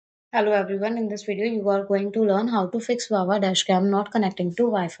Hello everyone, in this video you are going to learn how to fix Vava Dash Cam not connecting to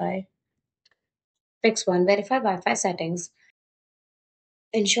Wi-Fi. Fix 1. Verify Wi-Fi settings.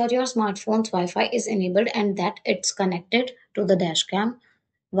 Ensure your smartphone's Wi-Fi is enabled and that it's connected to the dashcam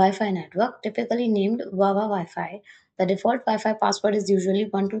Wi-Fi network, typically named Vava Wi-Fi. The default Wi-Fi password is usually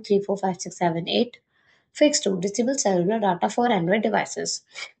 123456778. Fix 2. Disable cellular data for Android devices.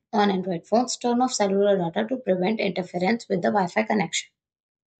 On Android phones, turn off cellular data to prevent interference with the Wi-Fi connection.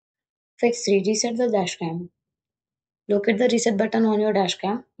 Fix 3. Reset the dashcam. Locate the reset button on your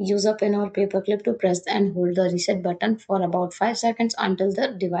dashcam. Use a pin or paperclip to press and hold the reset button for about 5 seconds until the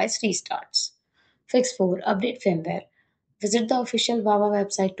device restarts. Fix 4. Update firmware. Visit the official Vava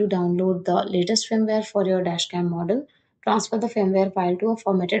website to download the latest firmware for your dashcam model. Transfer the firmware file to a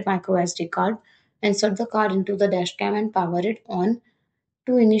formatted microSD card. Insert the card into the dashcam and power it on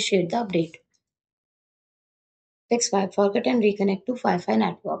to initiate the update. Fix 5. Forget and reconnect to Wi-Fi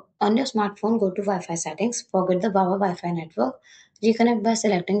network. On your smartphone, go to Wi-Fi settings. Forget the Vava Wi-Fi network. Reconnect by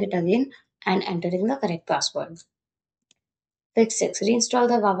selecting it again and entering the correct password. Fix 6. Reinstall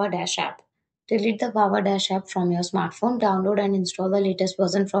the Vava Dash app. Delete the Vava Dash app from your smartphone. Download and install the latest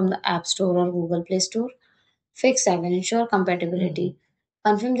version from the App Store or Google Play Store. Fix 7. Ensure compatibility.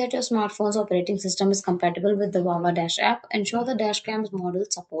 Confirm that your smartphone's operating system is compatible with the Vava Dash app. Ensure the dashcam's model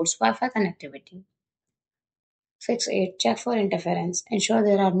supports Wi-Fi connectivity. Fix 8. Check for interference. Ensure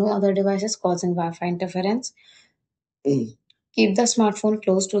there are no other devices causing Wi-Fi interference. Keep the smartphone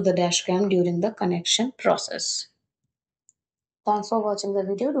close to the dashcam during the connection process. Thanks for watching the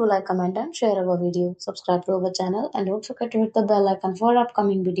video. Do like, comment and share our video. Subscribe to our channel and don't forget to hit the bell icon for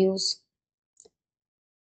upcoming videos.